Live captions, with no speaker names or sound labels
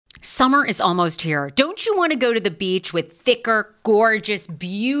Summer is almost here. Don't you want to go to the beach with thicker, gorgeous,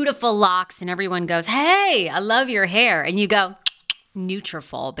 beautiful locks and everyone goes, "Hey, I love your hair." And you go,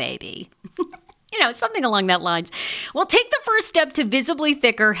 "Nutrafol, baby." Something along that lines. Well, take the first step to visibly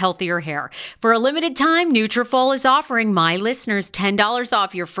thicker, healthier hair. For a limited time, Nutrafol is offering my listeners $10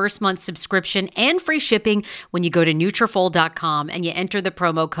 off your first month subscription and free shipping when you go to Nutrafol.com and you enter the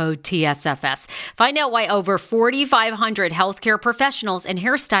promo code TSFS. Find out why over 4,500 healthcare professionals and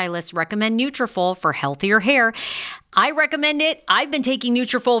hairstylists recommend Nutrafol for healthier hair. I recommend it. I've been taking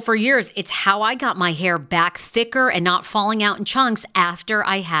Nutrafol for years. It's how I got my hair back thicker and not falling out in chunks after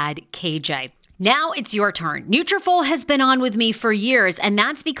I had KJ. Now it's your turn. Nutrafol has been on with me for years, and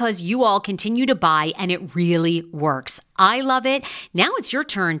that's because you all continue to buy, and it really works. I love it. Now it's your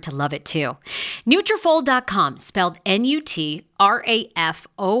turn to love it too. Nutrafol.com, spelled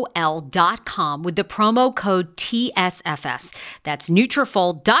Nutrafol.com with the promo code TSFS. That's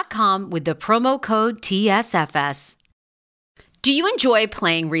Nutrafol.com with the promo code TSFS. Do you enjoy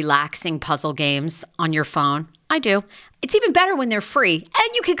playing relaxing puzzle games on your phone? I do. It's even better when they're free, and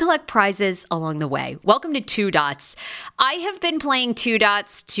you can collect prizes along the way. Welcome to Two Dots. I have been playing Two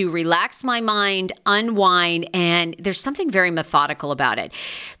Dots to relax my mind, unwind, and there's something very methodical about it.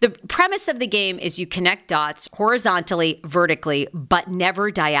 The premise of the game is you connect dots horizontally, vertically, but never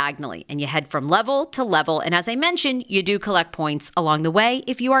diagonally, and you head from level to level. And as I mentioned, you do collect points along the way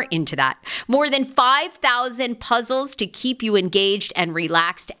if you are into that. More than 5,000 puzzles to keep you engaged and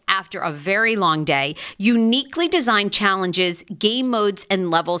relaxed after a very long day. Uniquely designed challenges, game modes, and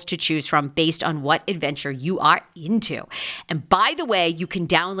levels to choose from based on what adventure you are into. And by the way, you can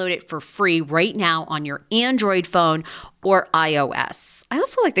download it for free right now on your Android phone or iOS. I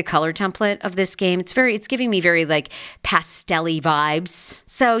also like the color template of this game. It's giving me very like pastel-y vibes.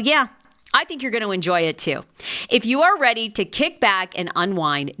 So yeah, I think you're going to enjoy it too. If you are ready to kick back and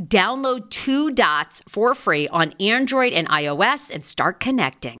unwind, download Two Dots for free on Android and iOS and start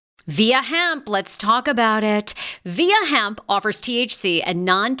connecting. Via Hemp, let's talk about it. Via Hemp offers THC and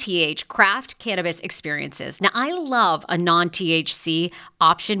non-TH craft cannabis experiences. Now, I love a non-THC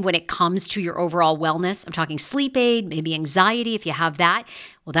option when it comes to your overall wellness. I'm talking sleep aid, maybe anxiety if you have that.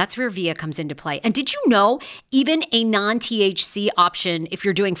 Well, that's where Via comes into play. And did you know even a non-THC option, if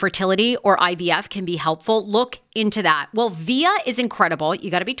you're doing fertility or IVF, can be helpful? Look into that. Well, Via is incredible.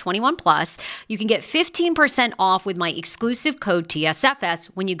 You got to be 21 plus. You can get 15% off with my exclusive code TSFS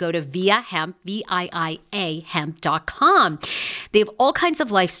when you go to Via Hemp, VIIA hemp.com. They have all kinds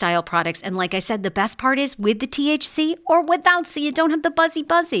of lifestyle products. And like I said, the best part is with the THC or without, so you don't have the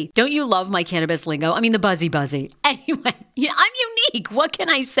buzzy. Don't you love my cannabis lingo? I mean, the buzzy. Anyway, I'm unique. What can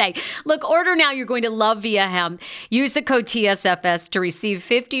I say? Look, order now. You're going to love Via Hemp. Use the code TSFS to receive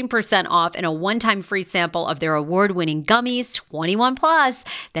 15% off and a one-time free sample of their award-winning gummies, 21 plus.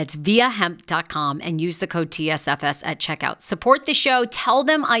 That's viahemp.com, and use the code TSFS at checkout. Support the show. Tell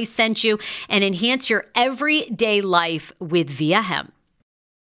them I sent you, and enhance your everyday life with Via Hemp.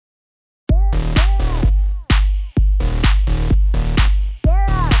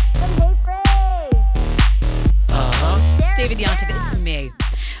 David Yontef, it's me.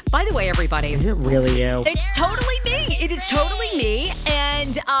 By the way, everybody. Is it really you? It's totally me. It is totally me.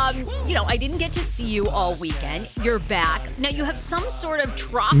 And, I didn't get to see you all weekend. You're back. Now, you have some sort of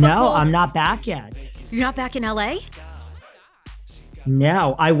tropical... No, I'm not back yet. You're not back in LA?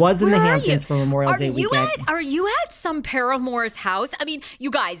 No, I was in the Hamptons for Memorial Day weekend. Are you at some paramour's house? I mean,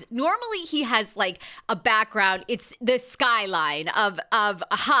 you guys, normally he has like a background. It's the skyline of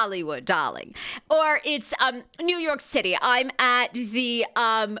Hollywood, darling. Or it's New York City. I'm at the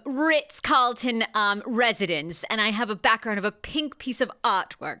Ritz-Carlton residence, and I have a background of a pink piece of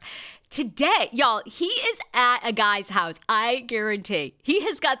artwork. Today, y'all, he is at a guy's house. I guarantee. He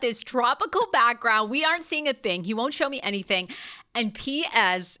has got this tropical background. We aren't seeing a thing. He won't show me anything. And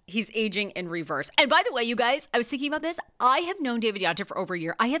P.S., he's aging in reverse. And by the way, you guys, I was thinking about this. I have known David Yontef for over a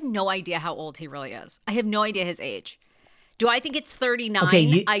year. I have no idea how old he really is. I have no idea his age. Do I think it's 39?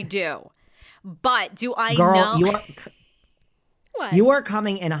 Okay, I do. But do I know? What? You are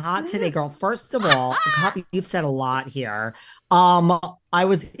coming in hot today, girl. First of all, you've said a lot here. I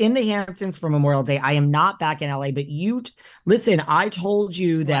was in the Hamptons for Memorial Day. I am not back in LA, but listen, I told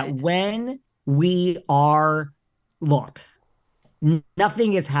you that when we are,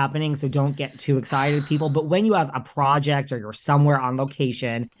 nothing is happening, so don't get too excited, people. But when you have a project or you're somewhere on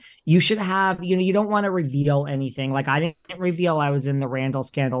location, you should have, you don't want to reveal anything. Like I didn't reveal I was in the Randall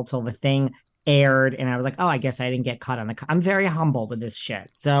scandal till the thing aired, and I was like, oh, I guess I didn't get cut on I'm very humble with this shit.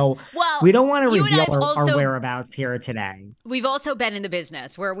 So well, we don't want to reveal also, our whereabouts here today. We've also been in the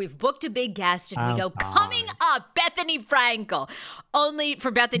business where we've booked a big guest and we go, God. coming up, Bethany Frankel, only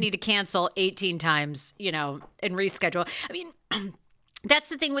for Bethany to cancel 18 times, and reschedule. I mean, that's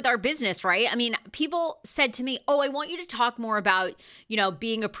the thing with our business, right? I mean, people said to me, oh, I want you to talk more about,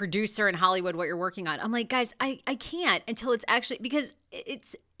 being a producer in Hollywood, what you're working on. I'm like, guys, I can't until it's actually, because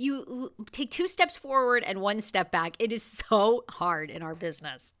you take 2 steps forward and 1 step back. It is so hard in our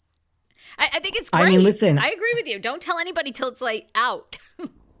business. I think it's great. I mean, listen. I agree with you. Don't tell anybody till it's like out.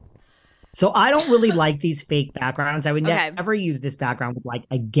 So I don't really like these fake backgrounds. I would never use this background with like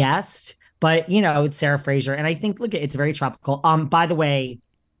a guest, but it's Sarah Fraser. And I think, look, it's very tropical. By the way,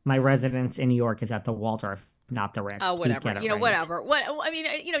 my residence in New York is at the Waldorf, not the Ritz. Oh, whatever. Whatever. What I mean,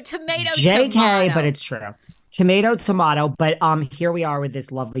 tomato, JK, tomato. But it's true. Tomato. But here we are with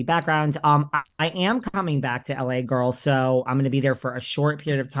this lovely background. I am coming back to LA, girl. So I'm going to be there for a short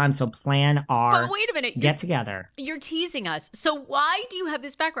period of time. So plan our But wait a minute. Get together. You're teasing us. So why do you have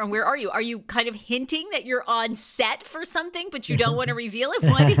this background? Where are you? Are you kind of hinting that you're on set for something, but you don't want to reveal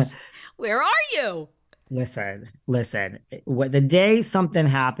it? Where are you? Listen. The day something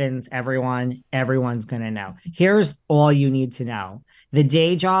happens, everyone's going to know. Here's all you need to know. The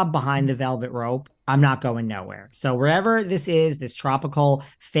day job behind the velvet rope, I'm not going nowhere. So wherever this is, this tropical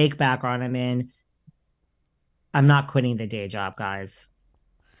fake background I'm in, I'm not quitting the day job, guys.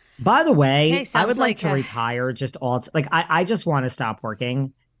 By the way, I would like to retire I just want to stop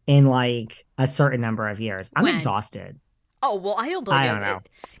working in like a certain number of years. I'm exhausted. Oh, well, I don't believe I don't know.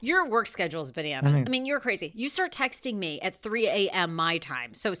 Your work schedule is bananas. I mean, you're crazy. You start texting me at 3 a.m. my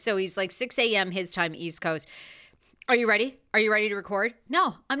time. So he's like 6 a.m. his time, East Coast. Are you ready? Are you ready to record?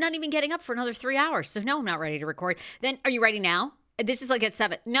 No, I'm not even getting up for another 3 hours. So no, I'm not ready to record. Then are you ready now? This is like at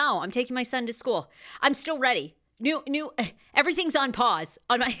 7. No, I'm taking my son to school. I'm still ready. New, everything's on pause.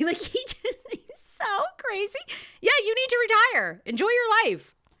 On my, he's so crazy. Yeah, you need to retire. Enjoy your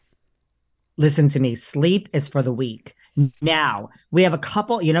life. Listen to me. Sleep is for the weak. Now, we have a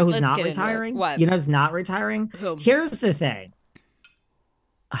couple, who's not retiring? What? Who's not retiring? Who? Here's the thing.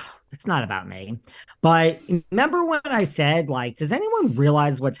 It's not about me. But remember when I said, does anyone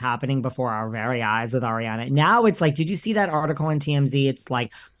realize what's happening before our very eyes with Ariana? Now it's like, did you see that article in TMZ? It's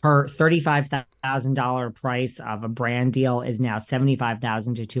like her $35,000 price of a brand deal is now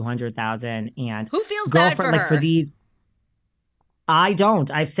 $75,000 to $200,000. And who feels bad for her? For these. I don't.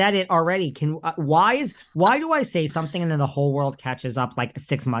 I've said it already. Why do I say something and then the whole world catches up like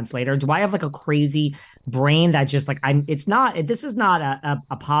 6 months later? Do I have like a crazy brain that just this is not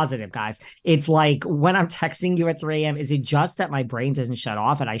a positive, guys. It's like when I'm texting you at 3 a.m., is it just that my brain doesn't shut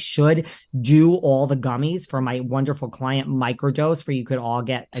off and I should do all the gummies for my wonderful client Microdose where you could all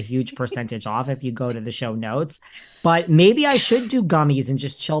get a huge percentage off if you go to the show notes. But maybe I should do gummies and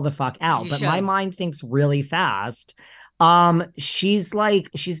just chill the fuck out. But my mind thinks really fast. She's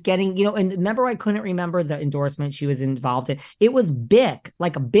getting, and remember, I couldn't remember the endorsement she was involved in. It was Bic,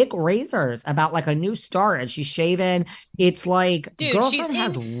 Bic razors about like a new star and she's shaving. It's like, dude, girlfriend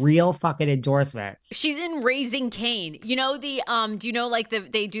has real fucking endorsements. She's in Raising Cane. Do you know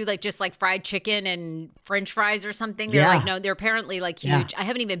they do just fried chicken and French fries or something? They're they're apparently huge. Yeah. I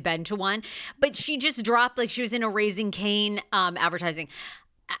haven't even been to one, but she just dropped, she was in a Raising Cane, advertising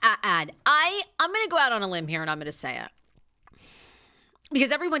ad. I'm going to go out on a limb here and I'm going to say it.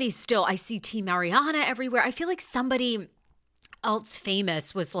 Because everybody's still, I see Team Ariana everywhere. I feel like somebody else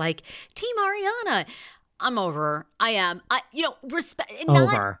famous was like, Team Ariana. I'm over her. I am. Respect.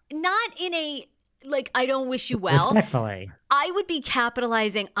 Not in a, I don't wish you well. Respectfully. I would be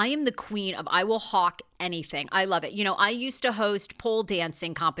capitalizing. I am the queen of, I will hawk anything. I love it. I used to host pole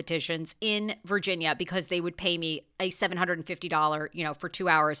dancing competitions in Virginia because they would pay me a $750, for 2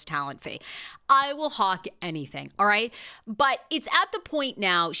 hours talent fee. I will hawk anything. All right. But it's at the point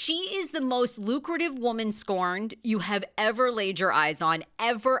now, she is the most lucrative woman scorned you have ever laid your eyes on,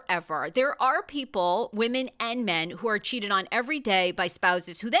 ever. There are people, women and men, who are cheated on every day by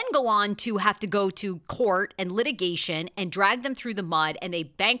spouses who then go on to have to go to court and litigation and drag them through the mud, and they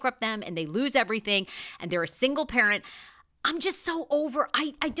bankrupt them and they lose everything, and they're a single parent. I'm just so over.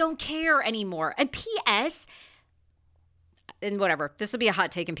 I don't care anymore. And P.S., and whatever, this will be a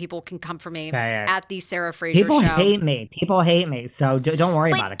hot take and people can come for me at the Sarah Fraser show. People hate me. So don't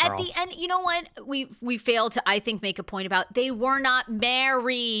worry about it, girl. At the end, you know what? We failed to, I think, make a point about they were not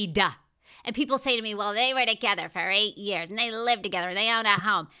married. And people say to me, well, they were together for 8 years and they lived together. They own a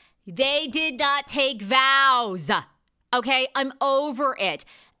home. They did not take vows. Okay? I'm over it.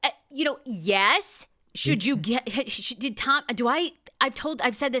 Yes. Should you get, did Tom,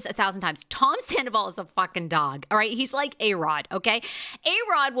 I've said this 1,000 times. Tom Sandoval is a fucking dog. All right. He's like A-Rod. Okay.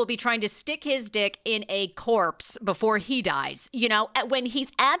 A-Rod will be trying to stick his dick in a corpse before he dies. You know, when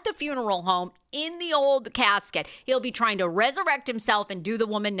he's at the funeral home in the old casket, he'll be trying to resurrect himself and do the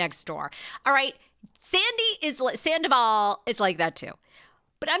woman next door. All right. Sandoval is like that too.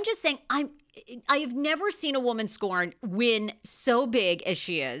 But I'm just saying, I have never seen a woman scorned win so big as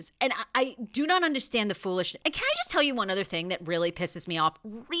she is. And I do not understand the foolishness. And can I just tell you one other thing that really pisses me off,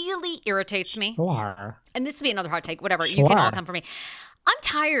 really irritates me? Sure. And this would be another hot take, whatever. Sure. You can all come for me. I'm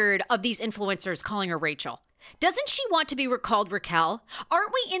tired of these influencers calling her Rachel. Doesn't she want to be called Raquel?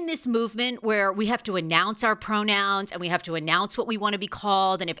 Aren't we in this movement where we have to announce our pronouns and we have to announce what we want to be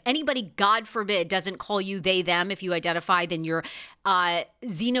called? And if anybody, God forbid, doesn't call you they, them, if you identify, then you're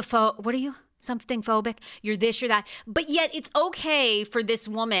xenophobe. What are you? Something phobic. You're this, you're that. But yet it's okay for this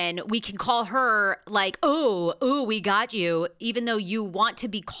woman. We can call her like, oh, we got you. Even though you want to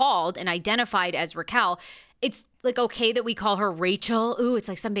be called and identified as Raquel, it's like okay that we call her Rachel. Ooh, it's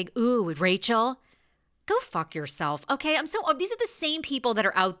like some big, ooh, Rachel. Go fuck yourself. Okay. These are the same people that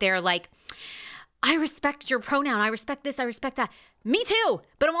are out there like, I respect your pronoun. I respect this. I respect that. Me too.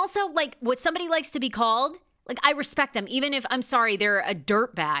 But I'm also like, what somebody likes to be called, like, I respect them, even if I'm sorry, they're a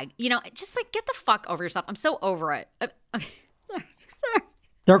dirtbag. You know, just like get the fuck over yourself. I'm so over it. Okay.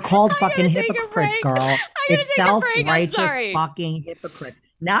 They're called fucking hypocrites, girl. It's self-righteous fucking hypocrites.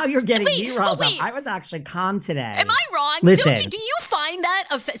 Now you're getting me riled up. I was actually calm today. Am I wrong? Listen. Do you find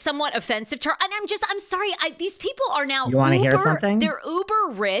that somewhat offensive to her? And I'm sorry. These people are now You want to hear something? They're uber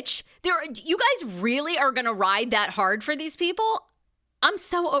rich. You guys really are going to ride that hard for these people? Am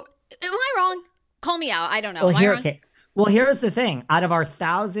I wrong? Call me out. I don't know. Well, here's the thing. Out of our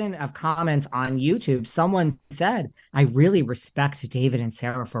 1,000 of comments on YouTube, someone said, I really respect David and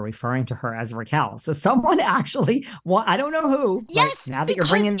Sarah for referring to her as Raquel. So someone actually, I don't know who. Yes, now that you're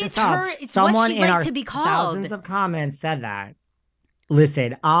bringing this up, someone in our thousands of comments said that.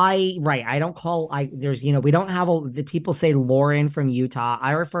 Listen, we don't have the people say Lauren from Utah.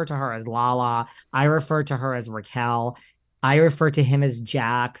 I refer to her as Lala. I refer to her as Raquel. I refer to him as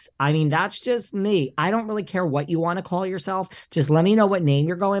Jax. I mean, that's just me. I don't really care what you want to call yourself. Just let me know what name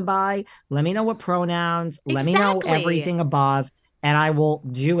you're going by. Let me know what pronouns. Exactly. Let me know everything above, and I will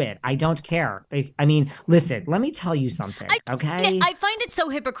do it. I don't care. I mean, listen, let me tell you something, okay? I find it so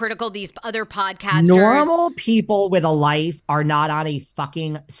hypocritical, these other podcasters. Normal people with a life are not on a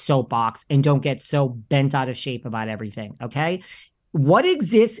fucking soapbox and don't get so bent out of shape about everything, okay? What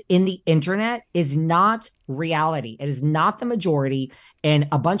exists in the internet is not reality. It is not the majority, and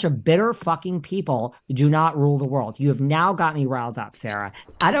a bunch of bitter fucking people do not rule the world. You have now got me riled up, Sarah.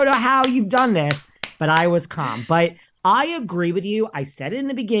 I don't know how you've done this, but I was calm. But I agree with you. I said it in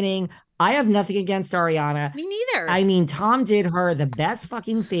the beginning. I have nothing against Ariana. Me neither. I mean, Tom did her the best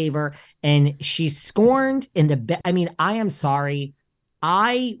fucking favor, and she's scorned in the I mean, I am sorry.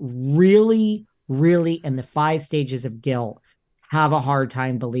 I really, really, in the 5 stages of guilt, have a hard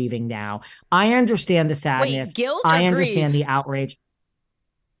time believing now. I understand the sadness. Wait, guilt or I understand grief? The outrage.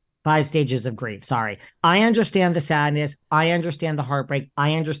 5 stages of grief. Sorry. I understand the sadness. I understand the heartbreak.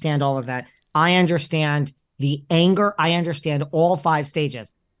 I understand all of that. I understand the anger. I understand all 5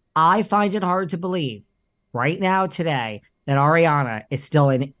 stages. I find it hard to believe right now today that Ariana is still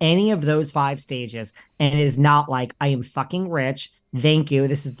in any of those 5 stages and is not like, I am fucking rich. Thank you.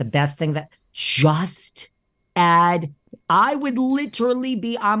 This is the best thing that just add. I would literally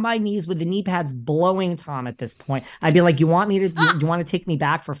be on my knees with the knee pads blowing Tom at this point. I'd be like, you want to take me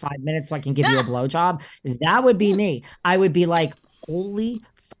back for 5 minutes so I can give you a blowjob? That would be me. I would be like,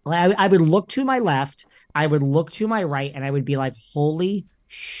 I would look to my left. I would look to my right, and I would be like, holy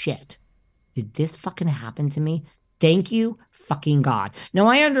shit. Did this fucking happen to me? Thank you, fucking God. Now,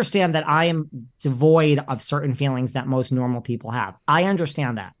 I understand that I am devoid of certain feelings that most normal people have. I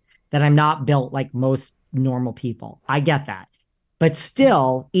understand that I'm not built like most normal people. I get that. But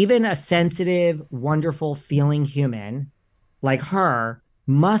still, even a sensitive, wonderful feeling human like her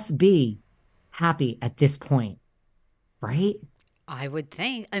must be happy at this point, right? I would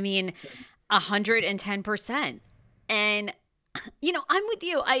think. I mean, 110%. And, I'm with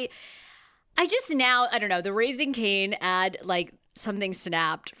you. I just now, I don't know, the Raising Cane ad, like something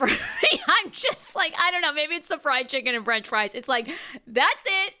snapped for me. I'm just like, I don't know, maybe it's the fried chicken and French fries. It's like, that's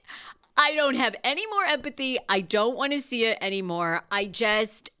it. I don't have any more empathy. I don't want to see it anymore.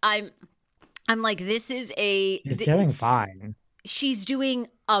 I'm like, this is She's doing fine. She's doing,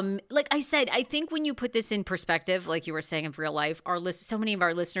 like I said, I think when you put this in perspective, like you were saying of real life, so many of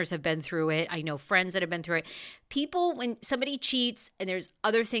our listeners have been through it. I know friends that have been through it. People, when somebody cheats and there's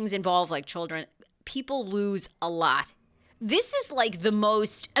other things involved like children, people lose a lot. this is like the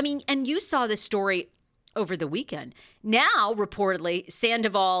most, I mean, and you saw this story over the weekend. Now, reportedly,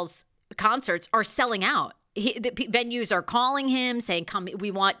 Sandoval's concerts are selling out. The venues are calling him saying, come, we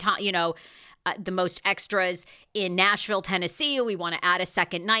want, the most extras in Nashville, Tennessee. We want to add a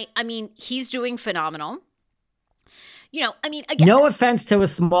second night. I mean, he's doing phenomenal. Again, no offense to a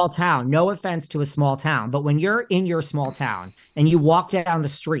small town, but when you're in your small town and you walk down the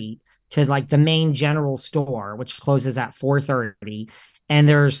street to like the main general store, which closes at 4:30, and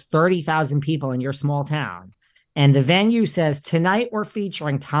there's 30,000 people in your small town, and the venue says, tonight we're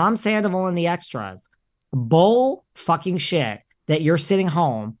featuring Tom Sandoval and the extras, bull fucking shit that you're sitting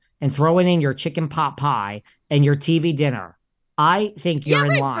home and throwing in your chicken pot pie and your TV dinner. I think you're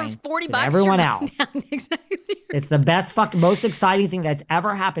in line for $40 with everyone right else. Exactly. It's the best most exciting thing that's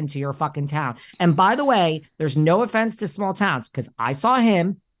ever happened to your fucking town. And by the way, there's no offense to small towns, because I saw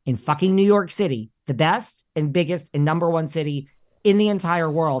him in fucking New York City, the best and biggest and number one city in the entire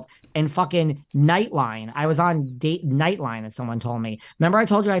world, and fucking Nightline. I was on Nightline, as someone told me. Remember I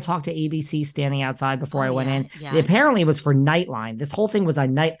told you I talked to ABC standing outside before I went in? Yeah. Apparently it was for Nightline. This whole thing was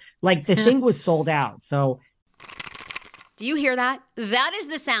on night. Like the thing was sold out. So do you hear that? That is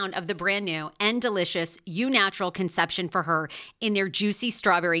the sound of the brand new and delicious Eu Natural Conception for Her in their juicy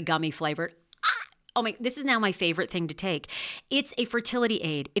strawberry gummy flavor. Oh my, this is now my favorite thing to take. It's a fertility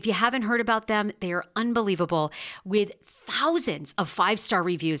aid. If you haven't heard about them, they are unbelievable, with thousands of 5-star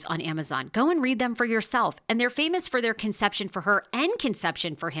reviews on Amazon. Go and read them for yourself. And they're famous for their Conception for Her and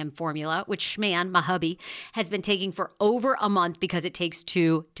Conception for Him formula, which Schman, my hubby, has been taking for over a month because it takes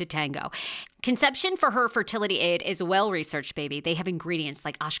two to tango. Conception for Her fertility aid is well-researched, baby. They have ingredients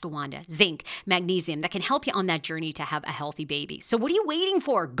like ashwagandha, zinc, magnesium that can help you on that journey to have a healthy baby. So what are you waiting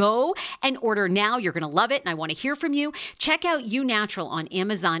for? Go and order now. You're going to love it, and I want to hear from you. Check out Eu Natural on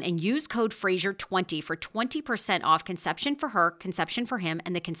Amazon and use code Fraser20 for 20% off Conception for Her, Conception for Him,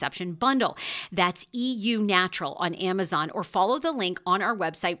 and the Conception Bundle. That's EU Natural on Amazon, or follow the link on our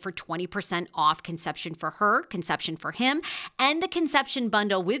website for 20% off Conception for Her, Conception for Him, and the Conception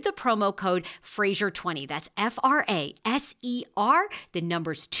Bundle with the promo code Fraser20. That's Fraser, the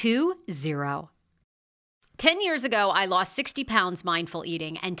numbers 20. 10 years ago, I lost 60 pounds mindful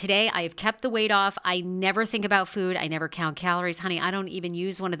eating, and today I have kept the weight off. I never think about food. I never count calories. Honey, I don't even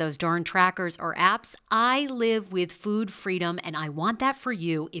use one of those darn trackers or apps. I live with food freedom, and I want that for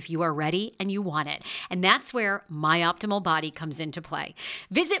you if you are ready and you want it. And that's where My Optimal Body comes into play.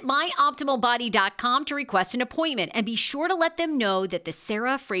 Visit myoptimalbody.com to request an appointment, and be sure to let them know that the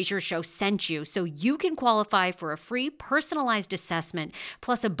Sarah Fraser Show sent you, so you can qualify for a free personalized assessment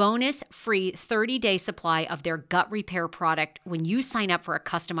plus a bonus free 30-day supply of their gut repair product when you sign up for a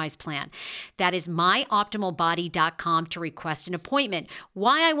customized plan. That is myoptimalbody.com to request an appointment.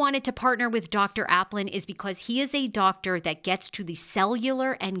 Why I wanted to partner with Dr. Applin is because he is a doctor that gets to the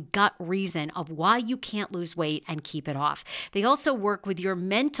cellular and gut reason of why you can't lose weight and keep it off. They also work with your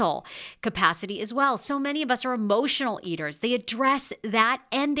mental capacity as well. So many of us are emotional eaters. They address that,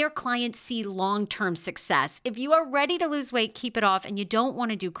 and their clients see long-term success. If you are ready to lose weight, keep it off, and you don't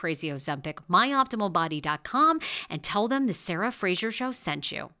want to do crazy Ozempic, myoptimalbody.com, and tell them the Sarah Fraser Show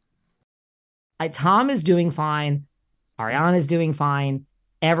sent you. Tom is doing fine. Ariana is doing fine.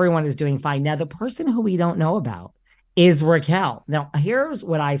 Everyone is doing fine. Now, the person who we don't know about is Raquel. Now, here's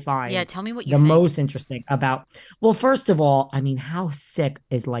what I find. Yeah, tell me what you the think. Most interesting about. Well, first of all, I mean, how sick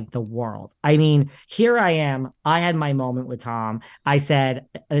is like the world? I mean, here I am. I had my moment with Tom. I said,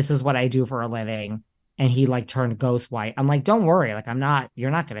 this is what I do for a living. And he like turned ghost white. I'm like, don't worry. Like,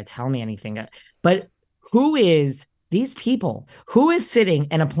 you're not going to tell me anything. But who is these people? Who is sitting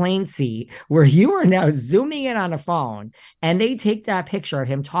in a plane seat where you are now zooming in on a phone, and they take that picture of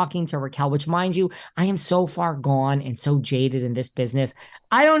him talking to Raquel, which, mind you, I am so far gone and so jaded in this business.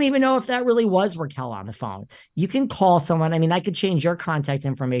 I don't even know if that really was Raquel on the phone. You can call someone. I mean, I could change your contact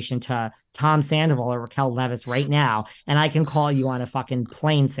information to Tom Sandoval or Raquel Levis right now, and I can call you on a fucking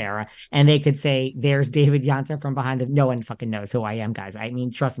plane, Sarah, and they could say, there's David Yanta from behind the... No one fucking knows who I am, guys. I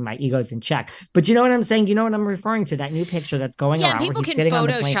mean, trust me, my ego's in check. But you know what I'm saying? You know what I'm referring to? That new picture that's going around. Yeah, people can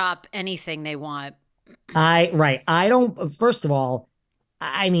Photoshop anything they want. I don't... First of all,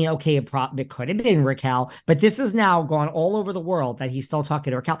 I mean, okay, it could have been Raquel, but this has now gone all over the world that he's still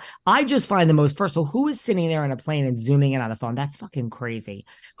talking to Raquel. I just find the most... First of all, who is sitting there on a plane and zooming in on the phone? That's fucking crazy.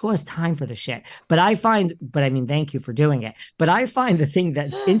 Who has time for the shit? But I mean, thank you for doing it. But I find the thing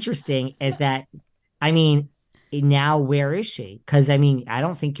that's interesting is that, I mean, now where is she? Because, I mean, I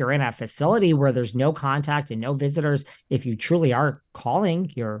don't think you're in a facility where there's no contact and no visitors. If you truly are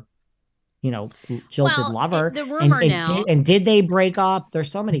calling your jilted lover. The rumor now. Did they break up?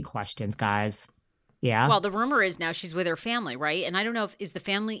 There's so many questions, guys. Yeah. Well, the rumor is now she's with her family, right? And I don't know if is the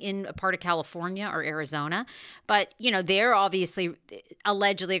family in a part of California or Arizona, but they're obviously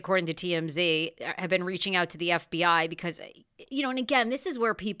allegedly, according to TMZ, have been reaching out to the FBI because, and again, this is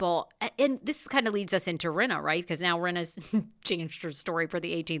where people, and this kind of leads us into Rinna, right? Because now Rinna's changed her story for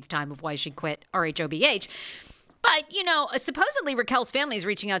the 18th time of why she quit RHOBH. But, supposedly Raquel's family is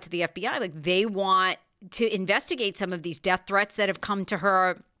reaching out to the FBI. Like they want to investigate some of these death threats that have come to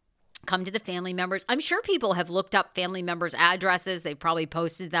her, come to the family members. I'm sure people have looked up family members' addresses. They've probably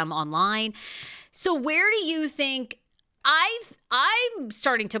posted them online. So where do you think, I'm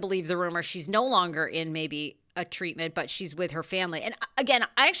starting to believe the rumor she's no longer in maybe a treatment, but she's with her family. And again,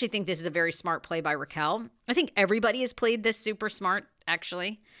 I actually think this is a very smart play by Raquel. I think everybody has played this super smart,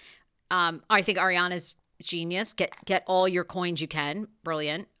 actually. I think Ariana's genius. Get all your coins you can.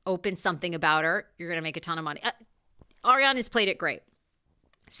 Brilliant. Open something about her. You're going to make a ton of money. Ariana's played it great.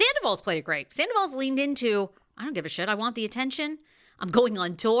 Sandoval's played it great. Sandoval's leaned into, I don't give a shit. I want the attention. I'm going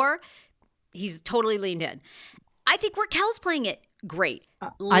on tour. He's totally leaned in. I think Raquel's playing it great.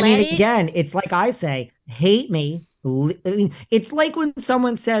 Again, it's like I say, hate me. It's like when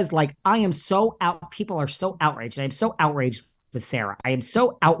someone says, like, I am so out. People are so outraged. I'm so outraged with Sarah. I am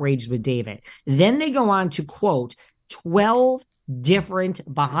so outraged with David. Then they go on to quote 12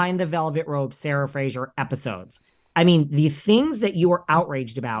 different Behind the Velvet Rope Sarah Fraser episodes. I mean, the things that you are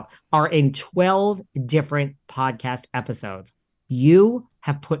outraged about are in 12 different podcast episodes. You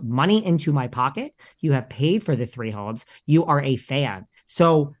have put money into my pocket. You have paid for the 3 homes. You are a fan.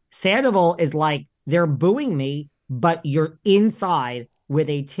 So Sandoval is like, they're booing me, but you're inside with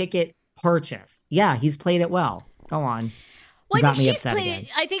a ticket purchase. Yeah, he's played it well. Go on. Well, I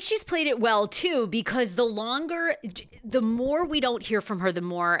think she's played it well, too, because the more we don't hear from her, the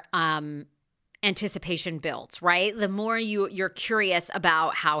more anticipation builds, right? The more you're curious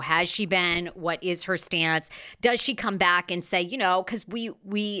about how has she been, what is her stance, does she come back and say, because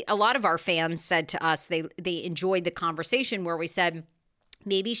we a lot of our fans said to us they enjoyed the conversation where we said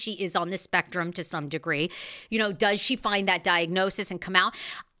maybe she is on the spectrum to some degree. Does she find that diagnosis and come out?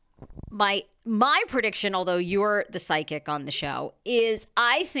 My prediction, although you're the psychic on the show, is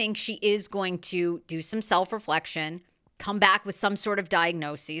I think she is going to do some self-reflection, come back with some sort of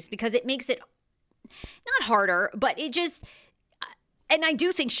diagnosis, because it makes it not harder, but it just, and I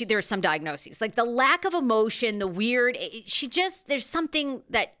do think there's some diagnoses, like the lack of emotion, the weird, there's something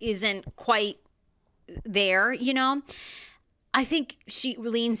that isn't quite there, I think she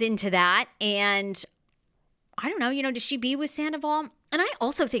leans into that, and I don't know, does she be with Sandoval? And I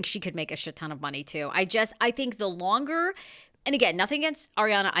also think she could make a shit ton of money too. I think the longer, and again, nothing against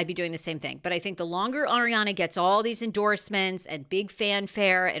Ariana, I'd be doing the same thing. But I think the longer Ariana gets all these endorsements and big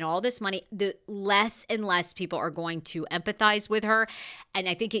fanfare and all this money, the less and less people are going to empathize with her. And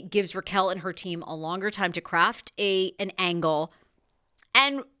I think it gives Raquel and her team a longer time to craft an angle.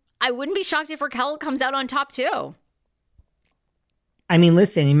 And I wouldn't be shocked if Raquel comes out on top too. I mean,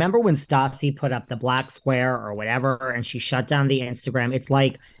 listen, remember when Stassi put up the black square or whatever and she shut down the Instagram? It's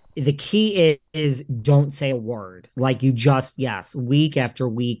like the key is don't say a word. Like you just, yes, week after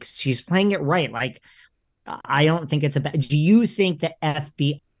week, she's playing it right. Like, I don't think it's do you think the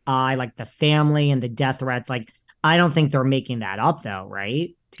FBI, like the family and the death threats, like, I don't think they're making that up though,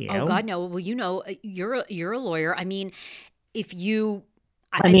 right? To you? Oh God, no. Well, you're a lawyer. I mean, if you,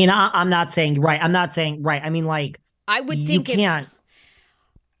 I'm not saying right. I'm not saying right. I mean, like, I would think you can't.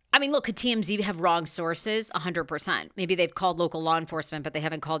 I mean, look, could TMZ have wrong sources? 100%. Maybe they've called local law enforcement, but they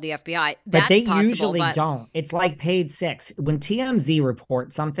haven't called the FBI. That's but they possible, usually don't. It's like Page Six. When TMZ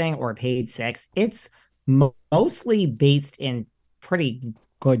reports something or Page Six, it's mostly based in pretty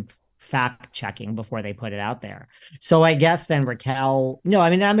good fact checking before they put it out there. So I guess then Raquel, no, I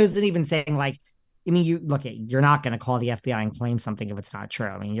mean, I wasn't even saying like, I mean, you're not going to call the FBI and claim something if it's not true.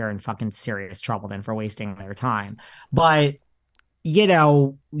 I mean, you're in fucking serious trouble then for wasting their time. But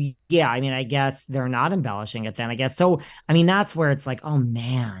yeah, I mean, I guess they're not embellishing it then, I guess. So, I mean, that's where it's like, oh,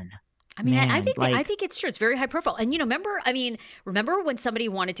 man. I mean, I think it's true. It's very high profile. And, remember when somebody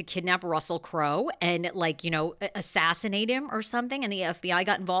wanted to kidnap Russell Crowe and, assassinate him or something, and the FBI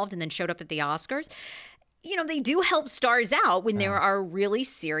got involved and then showed up at the Oscars? They do help stars out when there are really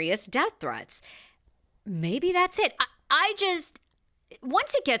serious death threats. Maybe that's it. I just,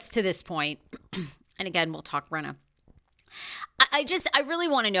 once it gets to this point, and again, we'll talk Rinna, I really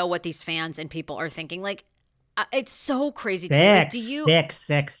want to know what these fans and people are thinking. Like, it's so crazy to me. Like, do you guys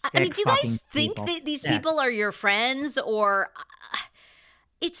think that these people are your friends, or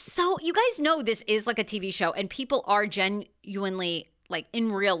it's so, you guys know this is like a TV show and people are genuinely, like,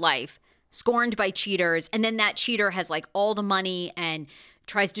 in real life scorned by cheaters, and then that cheater has like all the money and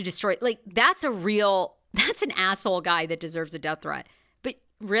tries to destroy, like, that's an asshole guy that deserves a death threat. But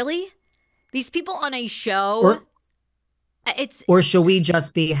really? These people on a show, or should we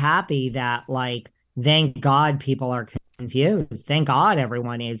just be happy that, like, thank God people are confused. Thank God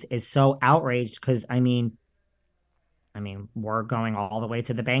everyone is so outraged because, I mean, we're going all the way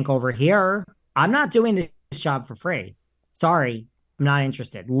to the bank over here. I'm not doing this job for free. Sorry, I'm not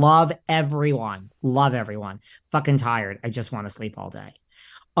interested. Love everyone. Fucking tired. I just want to sleep all day.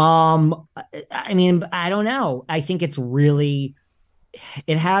 I mean, I don't know. I think it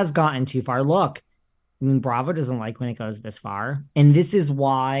has gotten too far. Look, I mean, Bravo doesn't like when it goes this far. And this is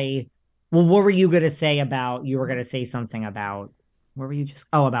why. Well, what were you going to say about, you were going to say something about,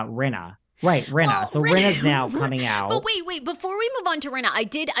 about Rinna. Right, Rinna. Well, so Rinna's now coming out. But wait, before we move on to Rinna, I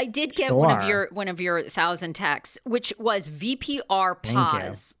did get sure. one of your 1,000 texts, which was VPR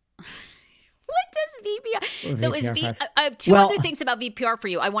pause. What does VPR? So I have two other things about VPR for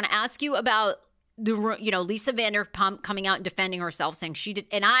you. I want to ask you about Lisa Vanderpump coming out and defending herself, saying she did,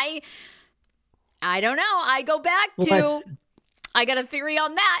 and I don't know. I go back to I got a theory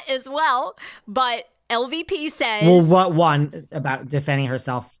on that as well, but LVP says... Well, what one? About defending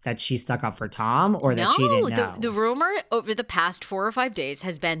herself that she stuck up for Tom, or that she didn't know? The rumor over the past 4 or 5 days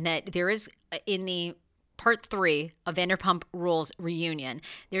has been that there is, in the part 3 of Vanderpump Rules reunion,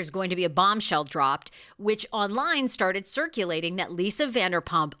 there's going to be a bombshell dropped, which online started circulating that Lisa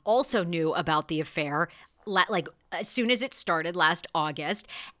Vanderpump also knew about the affair, like as soon as it started last August.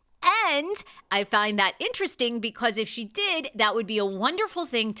 And I find that interesting because if she did, that would be a wonderful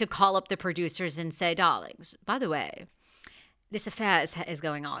thing to call up the producers and say, darlings, by the way, this affair is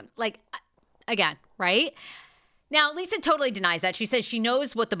going on. Like, again, right? Now, Lisa totally denies that. She says she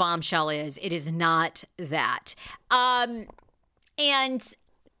knows what the bombshell is. It is not that. And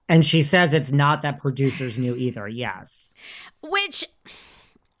she says it's not that producers knew either. Yes. Which...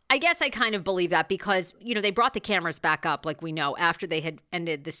 I guess I kind of believe that because, they brought the cameras back up, like we know, after they had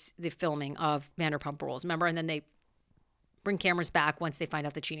ended the filming of Vanderpump Rules, remember? And then they bring cameras back once they find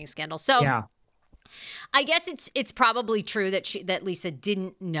out the cheating scandal. So yeah. I guess it's probably true that Lisa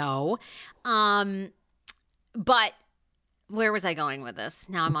didn't know. But where was I going with this?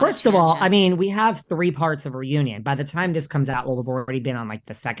 Now I'm on First of all, I mean, we have 3 parts of a reunion. By the time this comes out, we'll have already been on like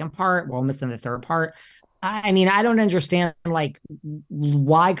the second part. We're almost in the third part. I mean, I don't understand, like,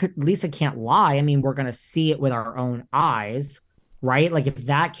 why Lisa can't lie. I mean, we're going to see it with our own eyes, right? Like, if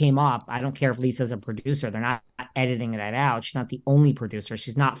that came up, I don't care if Lisa's a producer. They're not editing that out. She's not the only producer.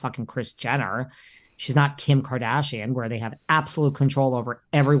 She's not fucking Kris Jenner. She's not Kim Kardashian, where they have absolute control over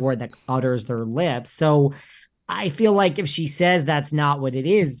every word that utters their lips. So I feel like if she says that's not what it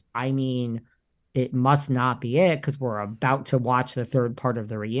is, I mean, it must not be it because we're about to watch the third part of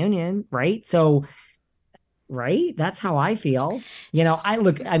the reunion, right? So... Right? That's how I feel.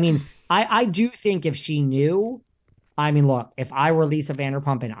 I do think if she knew, I mean, look, if I were Lisa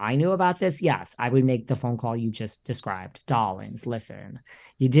Vanderpump and I knew about this, yes, I would make the phone call you just described. Darlings, listen,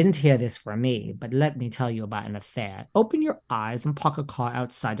 you didn't hear this from me, but let me tell you about an affair. Open your eyes and park a car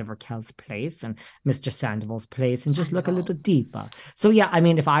outside of Raquel's place and Mr. Sandoval's place and just look a little deeper. So, yeah, I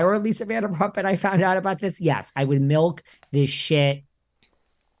mean, if I were Lisa Vanderpump and I found out about this, yes, I would milk this shit.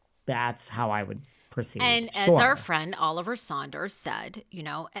 That's how I would proceed. And as our friend Oliver Saunders said,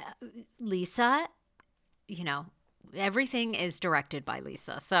 Lisa, everything is directed by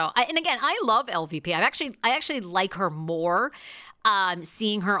Lisa. So, and again, I love LVP. I actually like her more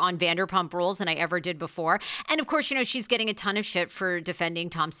seeing her on Vanderpump Rules than I ever did before. And of course, she's getting a ton of shit for defending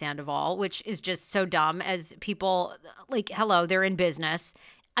Tom Sandoval, which is just so dumb as people like, hello, they're in business.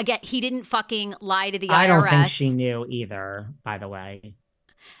 Again, he didn't fucking lie to the IRS. I don't think she knew either, by the way.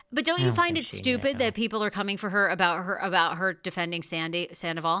 But don't you find it stupid that people are coming for her about her defending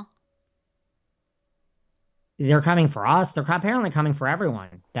Sandoval? They're coming for us. They're apparently coming for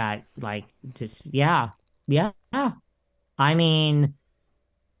everyone. That yeah. I mean,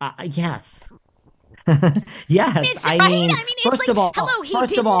 yes. Yes. I mean, first of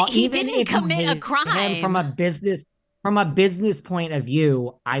all, he didn't commit a crime. From a business point of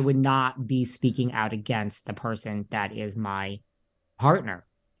view, I would not be speaking out against the person that is my partner.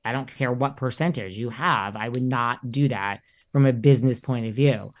 I don't care what percentage you have. I would not do that from a business point of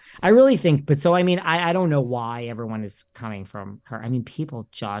view. I really think, but so, I mean, I don't know why everyone is coming from her. I mean, people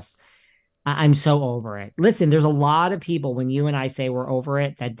just, I'm so over it. Listen, there's a lot of people when you and I say we're over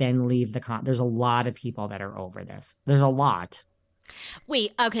it that then leave there's a lot of people that are over this. There's a lot.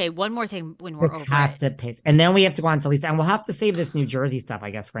 Wait, okay, one more thing when we're over it. This has to pace. And then we have to go on to Lisa. And we'll have to save this New Jersey stuff,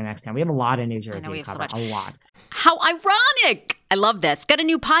 I guess, for next time. We have a lot of New Jersey. I know we have so much. A lot. How ironic. I love this. Got a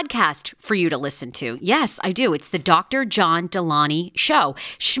new podcast for you to listen to. Yes, I do. It's the Dr. John Delaney Show.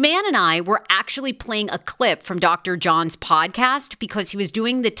 Schman and I were actually playing a clip from Dr. John's podcast because he was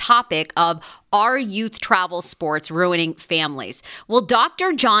doing the topic of are youth travel sports ruining families? Well,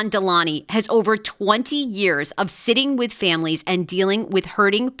 Dr. John Delaney has over 20 years of sitting with families and dealing with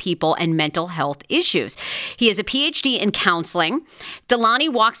hurting people and mental health issues. He has a PhD in counseling. Delaney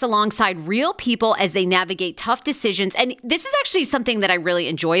walks alongside real people as they navigate tough decisions. And this is actually something that I really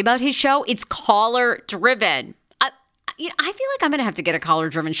enjoy about his show. It's caller driven. I feel like I'm going to have to get a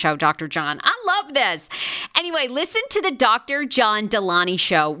caller-driven show, Dr. John. I love this. Anyway, listen to the Dr. John Delaney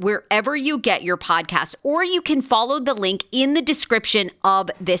Show wherever you get your podcasts, or you can follow the link in the description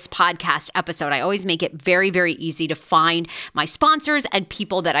of this podcast episode. I always make it very, very easy to find my sponsors and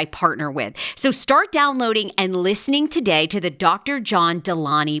people that I partner with. So start downloading and listening today to the Dr. John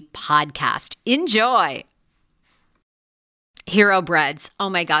Delaney podcast. Enjoy. Hero breads. Oh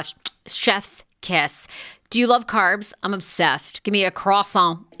my gosh. Chef's kiss. Do you love carbs? I'm obsessed. Give me a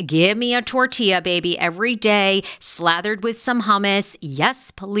croissant. Give me a tortilla, baby, every day, slathered with some hummus.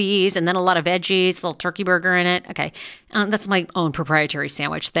 Yes, please. And then a lot of veggies, a little turkey burger in it. Okay. That's my own proprietary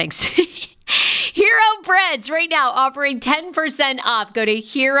sandwich. Thanks. Hero Breads right now offering 10% off. Go to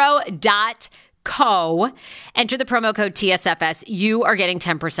hero.co. Enter the promo code TSFS. You are getting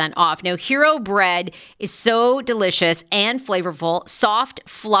 10% off. Now, Hero Bread is so delicious and flavorful, soft,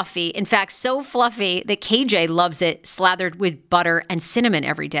 fluffy. In fact, so fluffy that KJ loves it slathered with butter and cinnamon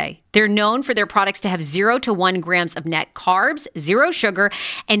every day. They're known for their products to have 0 to 1 grams of net carbs, 0 sugar,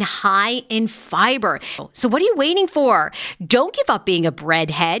 and high in fiber. So what are you waiting for? Don't give up being a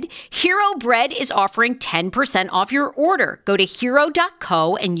breadhead. Hero Bread is offering 10% off your order. Go to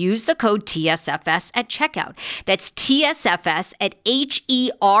hero.co and use the code TSFS at checkout. That's TSFS at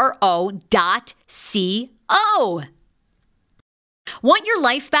HERO.CO. Want your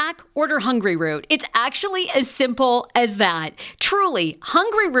life back? Order Hungry Root. It's actually as simple as that. Truly,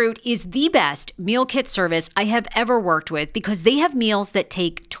 Hungry Root is the best meal kit service I have ever worked with because they have meals that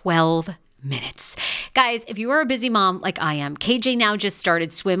take 12 minutes. Guys, if you are a busy mom like I am, KJ now just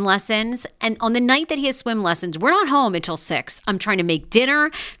started swim lessons. And on the night that he has swim lessons, we're not home until 6. I'm trying to make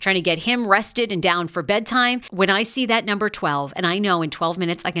dinner, trying to get him rested and down for bedtime. When I see that number 12, and I know in 12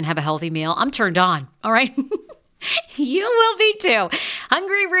 minutes I can have a healthy meal, I'm turned on. All right. You will be too.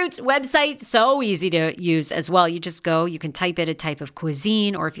 Hungry Root's website, so easy to use as well. You just go, you can type in a type of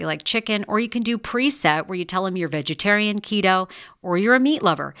cuisine, or if you like chicken, or you can do preset where you tell them you're vegetarian, keto, or you're a meat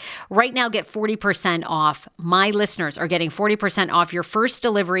lover. Right now, get 40% off. My listeners are getting 40% off your first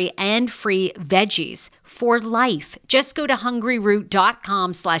delivery and free veggies for life. Just go to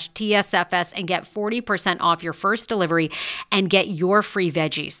hungryroot.com/TSFS and get 40% off your first delivery and get your free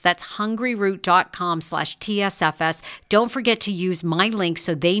veggies. That's hungryroot.com/TSFS. Don't forget to use my link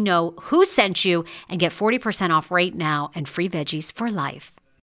so they know who sent you and get 40% off right now and free veggies for life.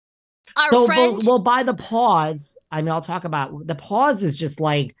 Well, by the pause, I mean, I'll talk about the pause is just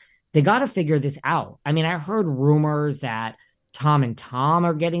like, they got to figure this out. I mean, I heard rumors that Tom and Tom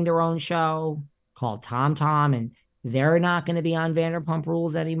are getting their own show called Tom Tom, and they're not going to be on Vanderpump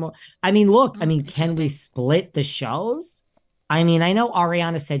Rules anymore. I mean, look, can we split the shows? I mean, I know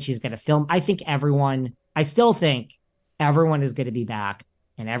Ariana said she's going to film. I still think everyone is going to be back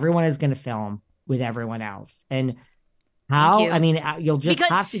and everyone is going to film with everyone else. And how? I mean, you'll just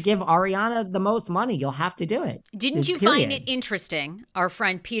have to give Ariana the most money. You'll have to do it. Didn't you find it interesting? Our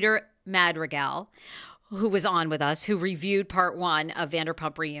friend Peter Madrigal, who was on with us, who reviewed part 1 of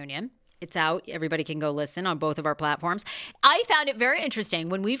Vanderpump Reunion. It's out. Everybody can go listen on both of our platforms. I found it very interesting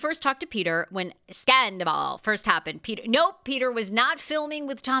when we first talked to Peter, when Scandal first happened. Peter was not filming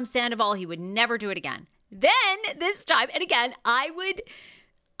with Tom Sandoval. He would never do it again. Then this time, and again,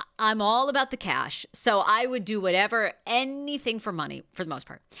 I'm all about the cash. So I would do anything for money for the most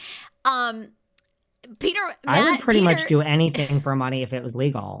part. I would pretty much do anything for money if it was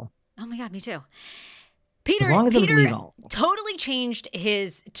legal. Oh my God, me too. As long as it was legal. Totally changed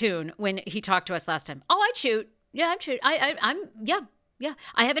his tune when he talked to us last time. Oh, I'd shoot. Yeah, I'd shoot. Yeah.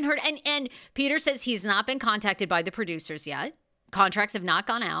 I haven't heard. And Peter says he's not been contacted by the producers yet. Contracts have not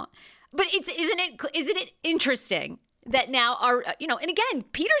gone out. But isn't it interesting that now and again,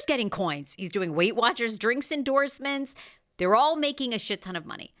 Peter's getting coins. He's doing Weight Watchers, drinks endorsements. They're all making a shit ton of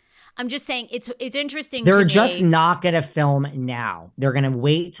money. I'm just saying it's interesting. They're just not going to film now. They're going to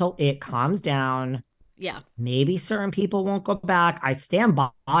wait till it calms down. Yeah. Maybe certain people won't go back. I stand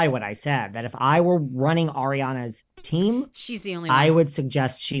by what I said, that if I were running Ariana's team, she's the only one. I would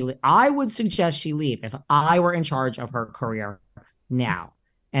suggest she leave if I were in charge of her career now.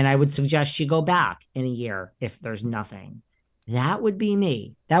 And I would suggest she go back in a year if there's nothing. That would be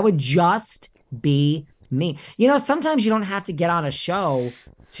me. That would just be me. Sometimes you don't have to get on a show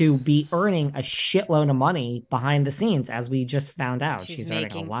to be earning a shitload of money behind the scenes, as we just found out. She's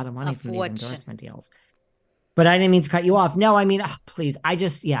earning a lot of money from these endorsement deals. But I didn't mean to cut you off. No, I mean, please.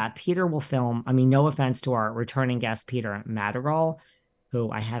 Peter will film. I mean, no offense to our returning guest, Peter Madrigal, who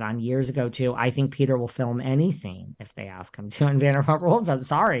I had on years ago too. I think Peter will film any scene if they ask him to in Vanderpump Rules. I'm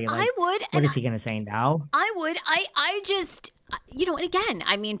sorry. I would. What is he going to say now? I would. I just, and again,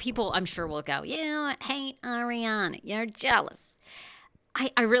 I mean, people I'm sure will go, hate Ariana. You're jealous.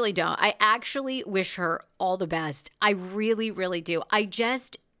 I really don't. I actually wish her all the best. I really, really do.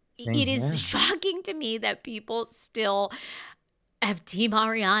 It is shocking to me that people still have Team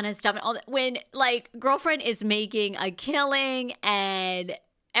Ariana stuff and all that when girlfriend is making a killing and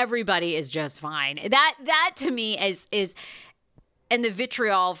everybody is just fine. That to me is and the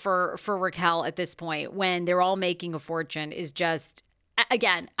vitriol for Raquel at this point when they're all making a fortune is just,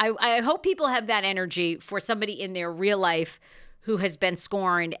 again, I hope people have that energy for somebody in their real life who has been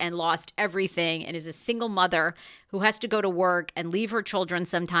scorned and lost everything and is a single mother who has to go to work and leave her children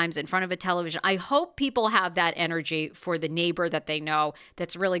sometimes in front of a television. I hope people have that energy for the neighbor that they know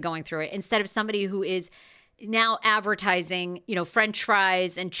that's really going through it instead of somebody who is now advertising, French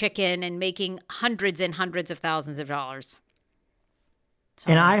fries and chicken and making hundreds and hundreds of thousands of dollars.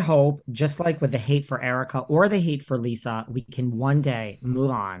 And I hope, just like with the hate for Erica or the hate for Lisa, we can one day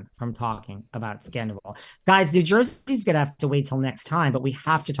move on from talking about Scandal. Guys, New Jersey's going to have to wait till next time, but we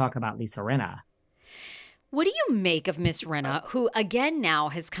have to talk about Lisa Rinna. What do you make of Miss Rinna, who again now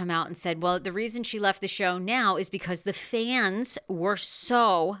has come out and said, well, the reason she left the show now is because the fans were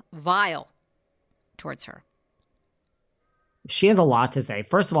so vile towards her? She has a lot to say.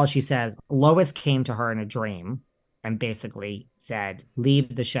 First of all, she says Lois came to her in a dream and basically said,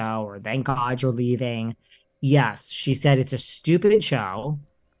 leave the show, or thank God you're leaving. Yes, she said it's a stupid show.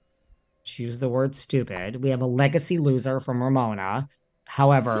 She used the word stupid. We have a legacy loser from Ramona.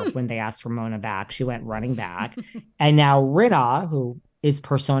 However, when they asked Ramona back, she went running back. And now Rinna, who is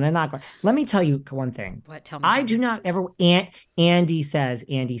persona non grata. Let me tell you one thing. What? Tell me. I do not ever, Andy says,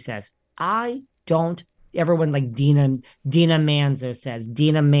 I don't, everyone like Dina Manzo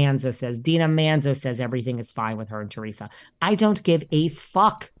says everything is fine with her and Teresa. I don't give a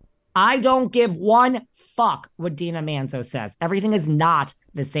fuck. I don't give one fuck what Dina Manzo says. Everything is not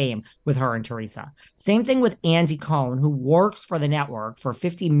the same with her and Teresa. Same thing with Andy Cohen, who works for the network for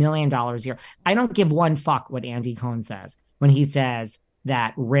 $50 million a year. I don't give one fuck what Andy Cohen says when he says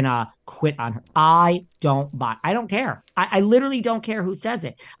that Rinna quit on her. I don't care. I literally don't care who says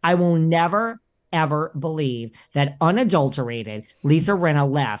it. I will never ever believe that unadulterated Lisa Rinna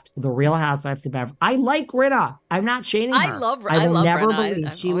left the Real Housewives of Beverly. I like Rinna. I'm not shading her. I love I will never Rinna.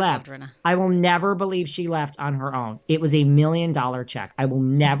 believe she left. I will never believe she left on her own. It was $1 million check. I will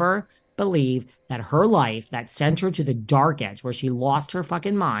never believe that her life that sent her to the dark edge where she lost her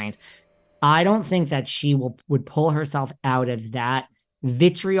fucking mind. I don't think that she would pull herself out of that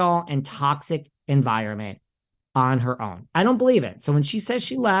vitriol and toxic environment on her own. I don't believe it. So when she says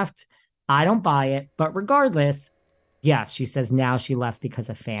she left, I don't buy it, but regardless, yes, she says now she left because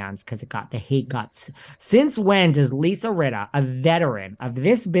of fans, because the hate got. Since when does Lisa Rinna, a veteran of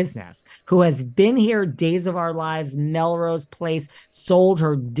this business, who has been here Days of Our Lives, Melrose Place, sold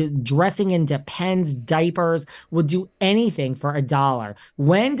her dressing in Depends diapers, will do anything for $1?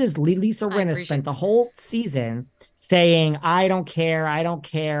 When does Lisa Rinna spend the whole season saying, I don't care.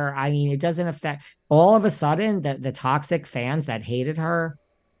 I mean, it doesn't affect. All of a sudden, the toxic fans that hated her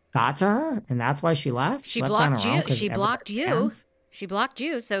got to her, and that's why she left. She blocked you. She blocked you. She blocked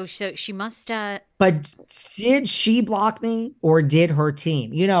you. So she must. But did she block me, or did her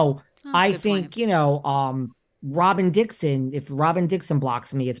team? I think point. Robin Dixon. If Robin Dixon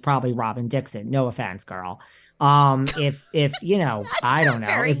blocks me, it's probably Robin Dixon. No offense, girl. If I don't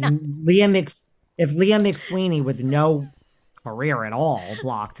know. If Leah McSweeney with no career at all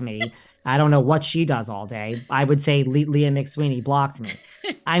blocked me, I don't know what she does all day. I would say Leah McSweeney blocked me.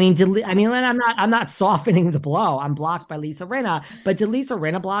 I mean, I'm not softening the blow. I'm blocked by Lisa Rinna, but did Lisa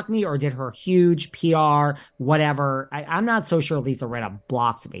Rinna block me, or did her huge PR, whatever? I'm not so sure Lisa Rinna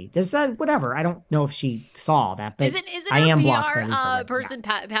blocked me. Does that, whatever? I don't know if she saw that, but isn't I am PR, blocked by Lisa Rinna. Person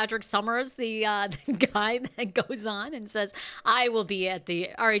Patrick Summers, the guy that goes on and says, I will be at the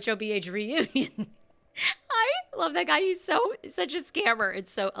RHOBH reunion. I love that guy. He's such a scammer.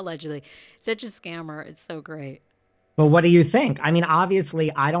 It's so allegedly such a scammer. It's so great. But what do you think? I mean, obviously,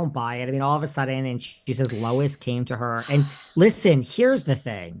 I don't buy it. I mean, all of a sudden, and she says Lois came to her. And listen, here's the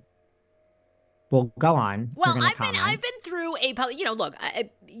thing. Well, go on. Well, You're going to comment. I've been through look,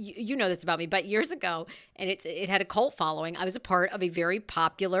 you know this about me, but years ago, and it had a cult following. I was a part of a very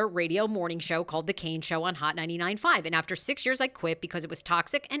popular radio morning show called The Kane Show on Hot 99.5. And after 6 years, I quit because it was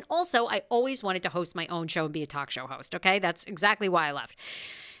toxic. And also, I always wanted to host my own show and be a talk show host. Okay, that's exactly why I left.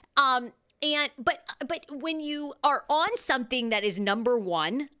 But when you are on something that is number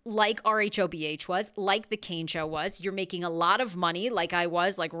one, like RHOBH was, like The Kane Show was, you're making a lot of money, like I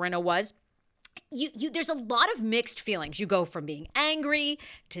was, like Rinna was. There's a lot of mixed feelings. You go from being angry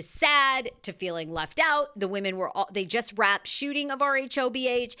to sad to feeling left out. The women they just wrapped shooting of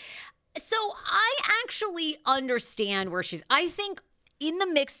RHOBH. So I actually understand where I think in the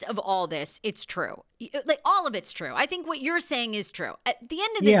mix of all this, it's true. Like all of it's true. I think what you're saying is true. At the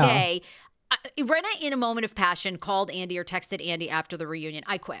end of the day, Rinna in a moment of passion called Andy or texted Andy after the reunion.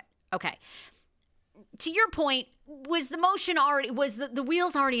 I quit. Okay. To your point, was the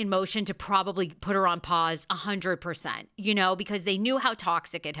wheels already in motion to probably put her on pause 100%, because they knew how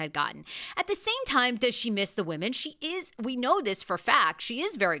toxic it had gotten. At the same time, does she miss the women? We know this for fact. She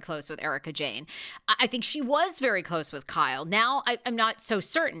is very close with Erica Jane. I think she was very close with Kyle. Now I'm not so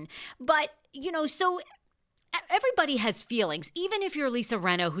certain, but so everybody has feelings, even if you're Lisa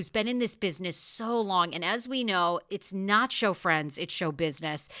Rinna, who's been in this business so long. And as we know, it's not show friends, it's show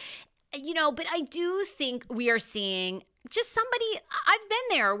business. But I do think we are seeing just somebody, I've been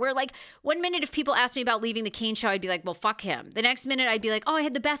there where like 1 minute if people ask me about leaving the Kane Show, I'd be like, well, fuck him. The next minute I'd be like, oh, I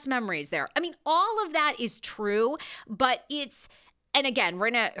had the best memories there. I mean, all of that is true, but and again,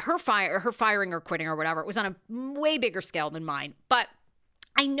 Rinna, her firing or quitting or whatever, it was on a way bigger scale than mine. But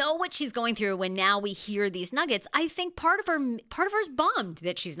I know what she's going through when now we hear these nuggets. I think part of her's bummed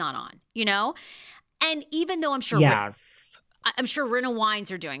that she's not on, And even though I'm sure I'm sure Rinna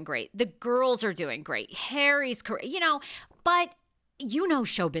Wines are doing great. The girls are doing great. Harry's great, but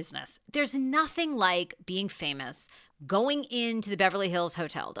show business. There's nothing like being famous, going into the Beverly Hills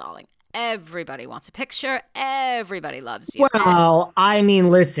Hotel, darling. Everybody wants a picture. Everybody loves you. Well, I mean,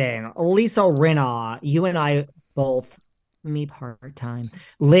 listen, Lisa Rinna, you and I both, me part-time,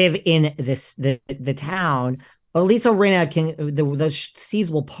 live in the town. Lisa Rinna the seas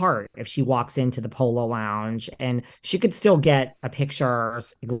will part if she walks into the Polo Lounge, and she could still get a picture.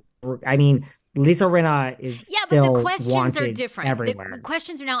 I mean, Lisa Rinna is still but the questions are different. Everywhere. The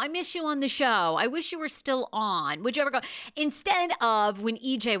questions are now, I miss you on the show. I wish you were still on. Would you ever go? Instead of when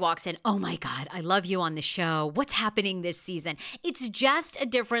EJ walks in, oh my God, I love you on the show. What's happening this season? It's just a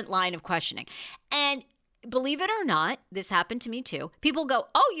different line of questioning. And believe it or not, this happened to me too. People go,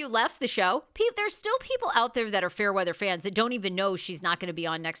 oh, you left the show. There's still people out there that are Fairweather fans that don't even know she's not going to be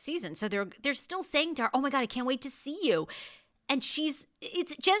on next season. So they're still saying to her, oh my God, I can't wait to see you. And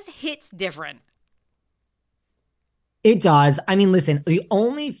it just hits different. It does. I mean, listen, the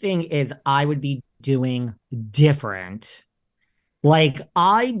only thing is I would be doing different. Like,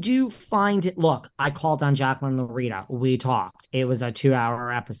 I do find it, look, I called on Jacqueline Larita. We talked. It was a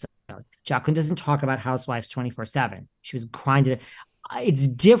 2-hour episode. Jacqueline doesn't talk about Housewives 24/7. She was crying to it's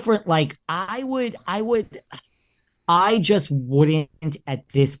different. Like I just wouldn't at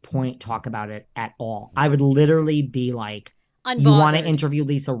this point talk about it at all. I would literally be like, unbothered. You want to interview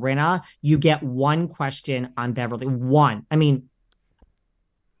Lisa Rinna? You get one question on Beverly. One. I mean,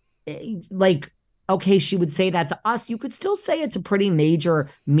 like, okay, she would say that to us. You could still say it to pretty major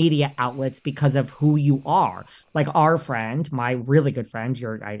media outlets because of who you are. Like our friend, my really good friend,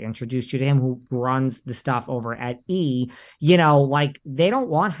 I introduced you to him, who runs the stuff over at E. Like they don't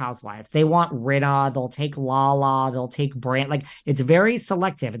want Housewives. They want Rinna. They'll take Lala. They'll take Brand. Like it's very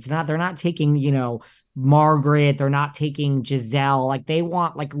selective. They're not taking, Margaret. They're not taking Giselle. Like they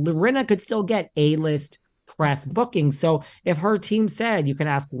want, like Rinna could still get A-list press booking. So if her team said you can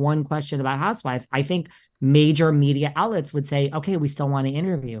ask one question about Housewives, I think major media outlets would say, okay, we still want to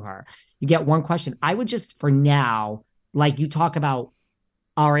interview her. You get one question. I would just, for now, like you talk about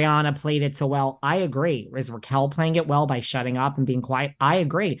Ariana played it so well. I agree. Is Raquel playing it well by shutting up and being quiet? I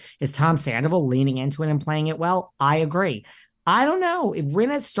agree. Is Tom Sandoval leaning into it and playing it well? I agree. I don't know if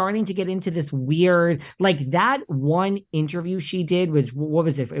Rinna's starting to get into this weird, like that one interview she did, which, what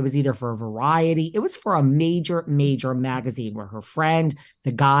was it? It was either for Variety. It was for a major magazine where her friend,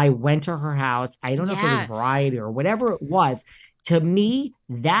 the guy, went to her house. I don't know if it was Variety or whatever it was. To me,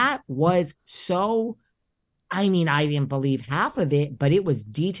 that was so, I mean, I didn't believe half of it, but it was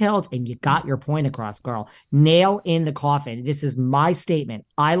detailed and you got your point across, girl. Nail in the coffin. This is my statement.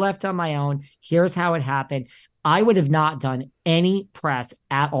 I left on my own. Here's how it happened. I would have not done any press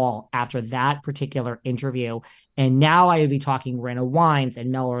at all after that particular interview. And now I would be talking Rinna Wines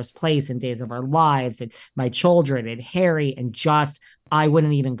and Melrose Place and Days of Our Lives and my children and Harry and I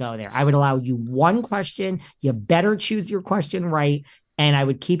wouldn't even go there. I would allow you one question. You better choose your question right. And I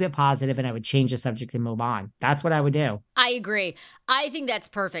would keep it positive and I would change the subject and move on. That's what I would do. I agree. I think that's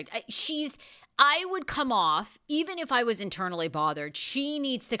perfect. I would come off, even if I was internally bothered, she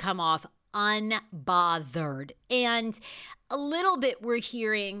needs to come off unbothered. And a little bit we're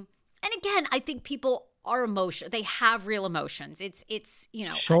hearing, and again, I think people are emotional. They have real emotions. It's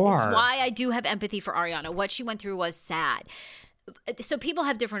sure. It's why I do have empathy for Ariana. What she went through was sad. So people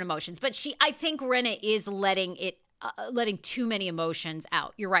have different emotions, but I think Rinna is letting too many emotions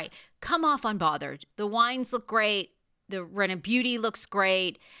out. You're right. Come off unbothered. The wines look great. The Rinna beauty looks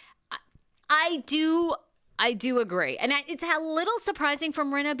great. I do agree. And it's a little surprising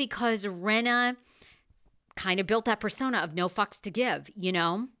from Rinna because Rinna kind of built that persona of no fucks to give,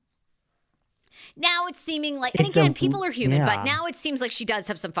 Now it's seeming like, and again, people are human, but now it seems like she does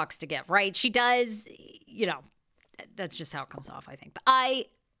have some fucks to give, right? She does, that's just how it comes off, I think. But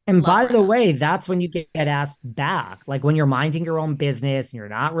and by the way, that's when you get asked back. Like when you're minding your own business and you're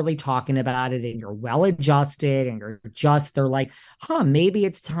not really talking about it and you're well adjusted and they're like, maybe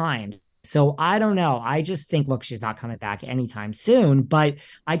it's time. So I don't know. I just think, look, she's not coming back anytime soon, but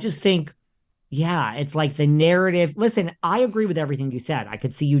I just think, it's like the narrative. Listen, I agree with everything you said. I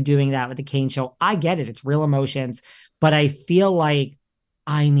could see you doing that with the Kane show. I get it. It's real emotions, but I feel like,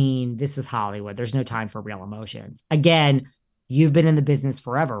 this is Hollywood. There's no time for real emotions. Again, you've been in the business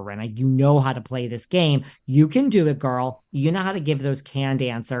forever, Rinna. You know how to play this game. You can do it, girl. You know how to give those canned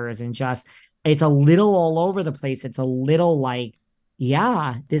answers and it's a little all over the place. It's a little like,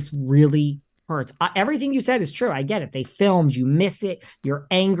 this really hurts. Everything you said is true. I get it. They filmed, you miss it. You're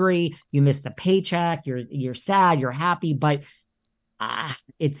angry. You miss the paycheck. You're sad. You're happy, but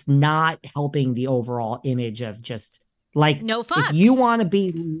it's not helping the overall image of just like, no fucks. If you want to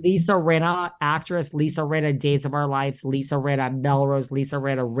be Lisa Rinna, actress, Lisa Rinna, Days of Our Lives, Lisa Rinna, Melrose, Lisa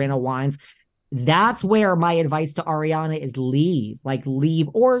Rinna, Rinna Wines, that's where my advice to Ariana is leave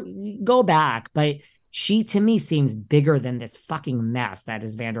or go back. But she, to me, seems bigger than this fucking mess that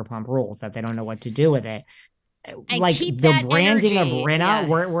is Vanderpump Rules, that they don't know what to do with it. And like keep the that branding energy. of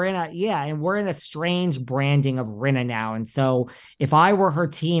Rinna, we're in a strange branding of Rinna now. And so if I were her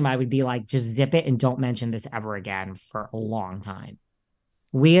team, I would be like, just zip it and don't mention this ever again for a long time.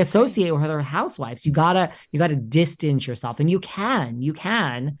 We associate with her housewives. You gotta distance yourself, and you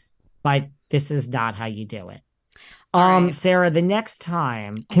can, but this is not how you do it. Right. Sarah, the next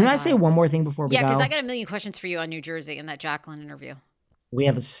time, can I say one more thing before we go? Yeah, because I got a million questions for you on New Jersey in that Jacqueline interview. We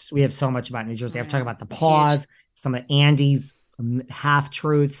have so much about New Jersey. I have to talk about the pause, some of Andy's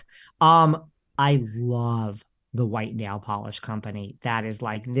half-truths. I love the white nail polish company. That is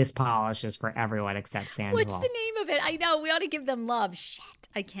like, this polish is for everyone except Samuel. What's the name of it? I know, we ought to give them love. Shit,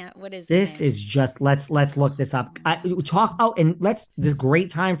 I can't. What is this? The name? Is just let's look this up. This great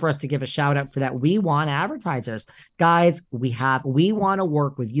time for us to give a shout out for that. We want advertisers, guys. We want to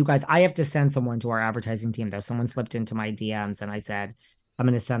work with you guys. I have to send someone to our advertising team though. Someone slipped into my DMs and I said I'm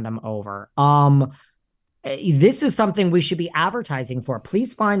going to send them over. This is something we should be advertising for.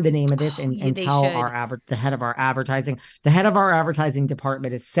 Please find the name of this and tell the head of our advertising. The head of our advertising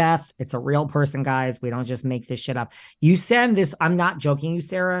department is Seth. It's a real person, guys. We don't just make this shit up. You send this. I'm not joking you,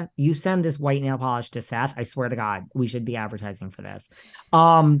 Sarah. You send this white nail polish to Seth. I swear to God, we should be advertising for this.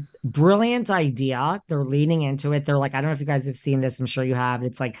 Brilliant idea. They're leaning into it. They're like, I don't know if you guys have seen this. I'm sure you have.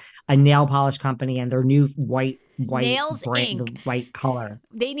 It's like a nail polish company and their new white Nails Inc. The white color.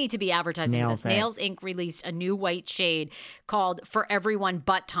 They need to be advertising this. Nails Inc. released a new white shade called For Everyone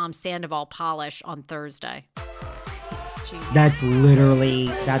But Tom Sandoval Polish on Thursday. Jeez. That's literally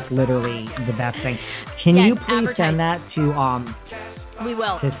the best thing. Can you please send that to we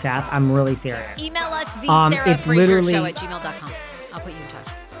will to Seth? I'm really serious. Email us TheSarahFraserShow@gmail.com. I'll put you in touch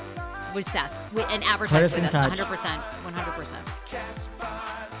with Seth and advertise with us 100%.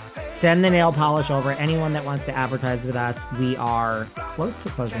 Send the nail polish over. Anyone that wants to advertise with us, we are close to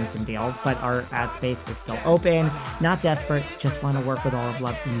closing some deals, but our ad space is still open. Not desperate, just want to work with all of you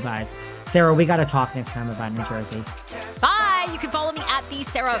guys. Sarah, we got to talk next time about New Jersey. Bye. You can follow me at The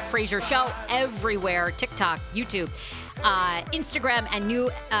Sarah Fraser Show everywhere. TikTok, YouTube, Instagram, and new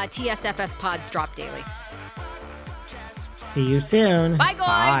TSFS pods drop daily. See you soon. Bye,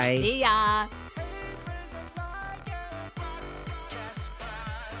 Gorge. See ya.